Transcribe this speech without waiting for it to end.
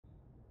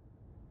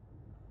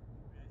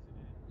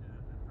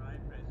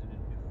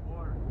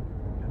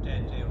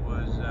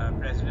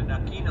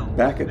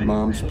Back at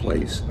Mom's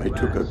place, I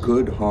took a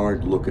good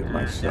hard look at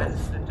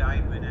myself.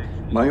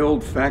 My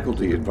old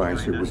faculty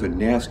advisor was a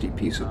nasty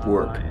piece of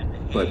work,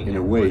 but in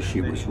a way she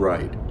was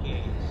right.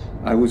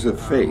 I was a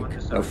fake,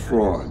 a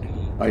fraud.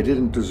 I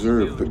didn't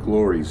deserve the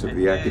glories of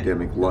the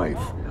academic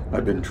life.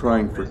 I've been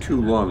trying for too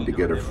long to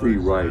get a free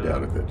ride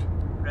out of it.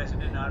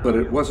 But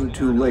it wasn't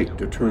too late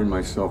to turn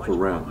myself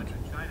around.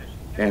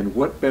 And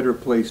what better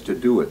place to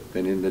do it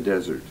than in the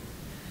desert?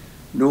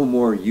 No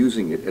more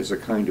using it as a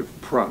kind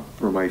of prop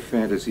for my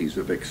fantasies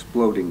of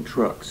exploding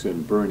trucks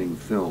and burning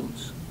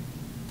films.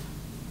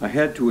 I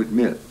had to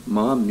admit,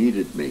 Mom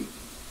needed me,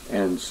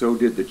 and so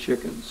did the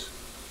chickens.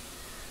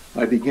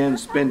 I began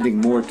spending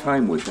more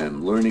time with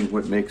them, learning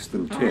what makes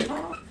them tick.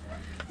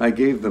 I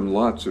gave them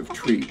lots of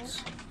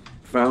treats,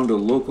 found a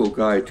local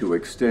guy to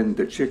extend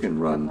the chicken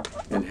run,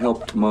 and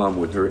helped Mom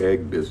with her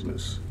egg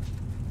business.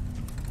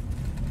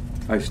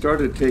 I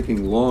started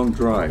taking long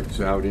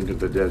drives out into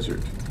the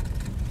desert.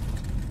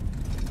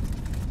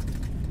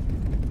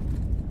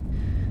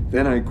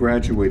 Then I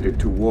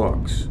graduated to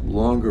walks,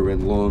 longer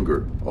and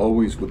longer,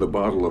 always with a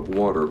bottle of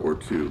water or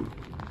two.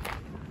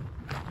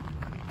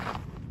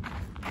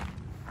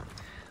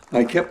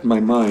 I kept my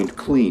mind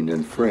clean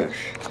and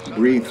fresh,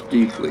 breathed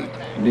deeply,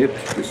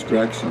 nipped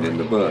distraction in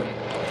the bud.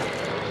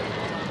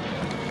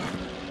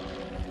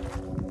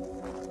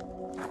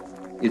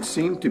 It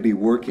seemed to be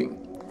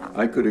working.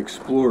 I could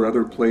explore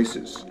other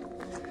places,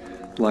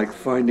 like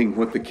finding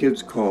what the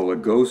kids call a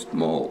ghost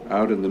mall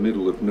out in the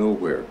middle of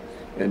nowhere,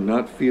 and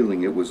not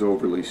feeling it was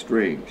overly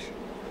strange.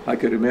 I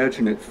could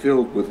imagine it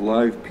filled with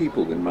live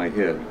people in my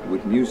head,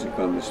 with music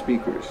on the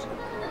speakers.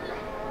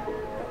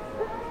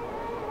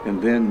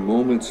 And then,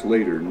 moments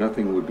later,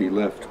 nothing would be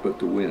left but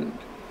the wind.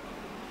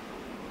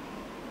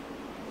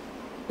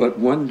 But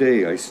one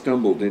day I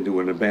stumbled into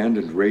an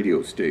abandoned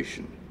radio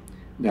station.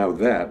 Now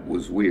that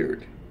was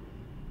weird.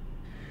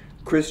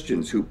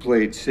 Christians who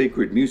played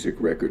sacred music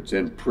records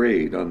and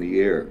prayed on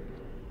the air.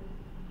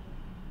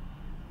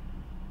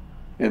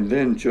 And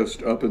then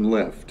just up and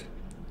left,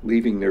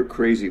 leaving their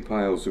crazy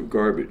piles of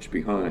garbage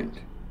behind.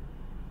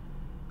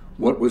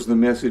 What was the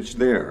message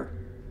there?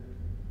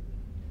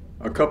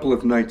 A couple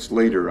of nights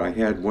later, I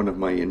had one of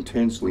my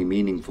intensely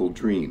meaningful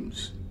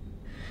dreams.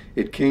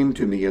 It came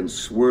to me in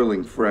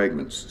swirling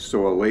fragments,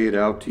 so I'll lay it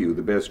out to you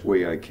the best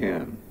way I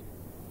can.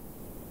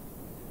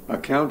 A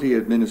county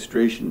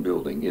administration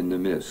building in the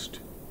mist.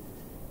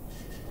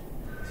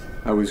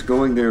 I was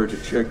going there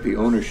to check the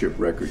ownership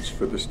records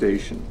for the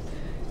station,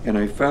 and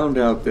I found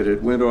out that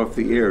it went off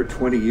the air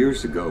 20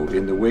 years ago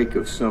in the wake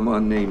of some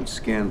unnamed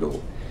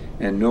scandal,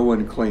 and no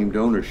one claimed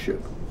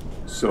ownership.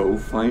 So,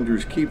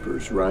 finders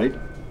keepers, right?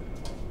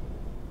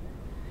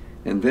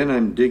 And then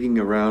I'm digging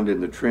around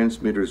in the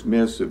transmitter's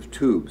mess of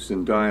tubes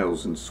and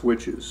dials and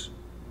switches.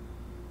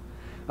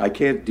 I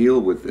can't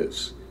deal with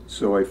this,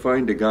 so I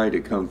find a guy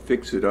to come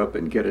fix it up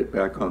and get it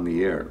back on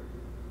the air.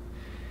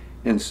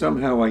 And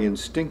somehow I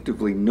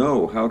instinctively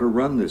know how to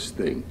run this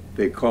thing,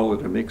 they call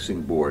it a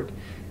mixing board,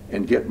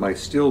 and get my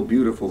still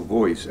beautiful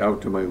voice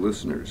out to my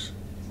listeners.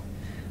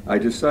 I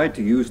decide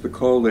to use the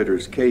call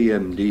letters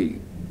KMD,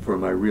 for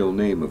my real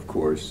name of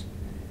course,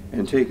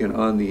 and take an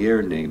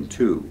on-the-air name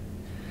too.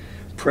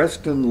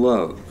 Preston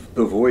Love,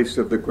 the voice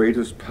of the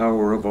greatest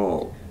power of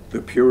all,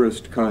 the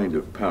purest kind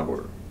of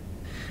power.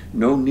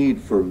 No need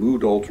for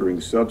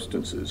mood-altering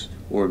substances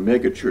or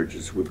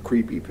megachurches with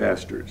creepy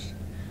pastors.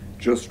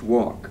 Just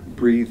walk,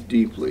 breathe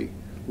deeply,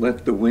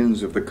 let the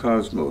winds of the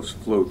cosmos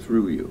flow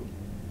through you.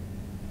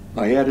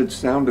 I added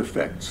sound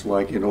effects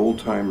like in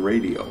old-time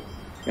radio,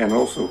 and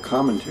also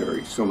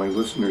commentary so my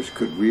listeners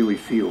could really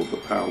feel the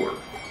power.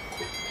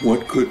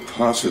 What could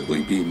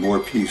possibly be more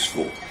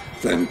peaceful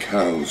than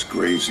cows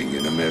grazing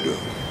in a meadow?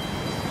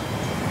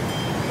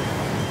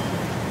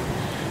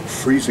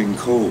 Freezing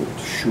cold,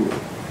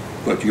 sure,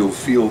 but you'll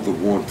feel the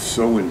warmth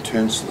so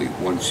intensely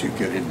once you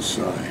get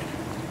inside.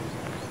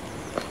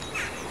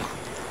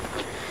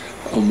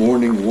 A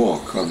morning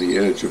walk on the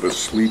edge of a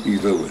sleepy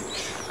village,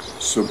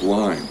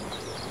 sublime.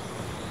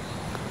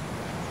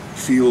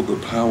 Feel the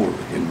power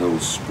in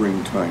those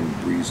springtime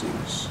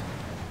breezes.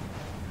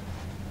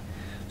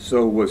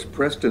 So was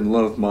Preston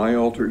Love my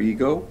alter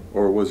ego,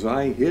 or was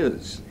I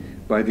his?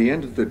 By the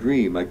end of the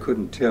dream, I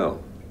couldn't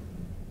tell.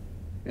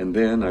 And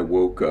then I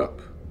woke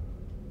up.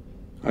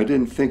 I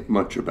didn't think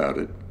much about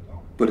it,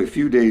 but a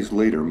few days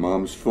later,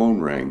 Mom's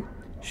phone rang.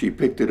 She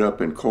picked it up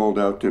and called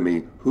out to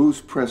me,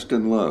 "Who's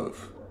Preston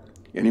Love?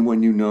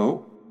 Anyone you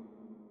know?"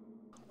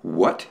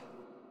 "What?"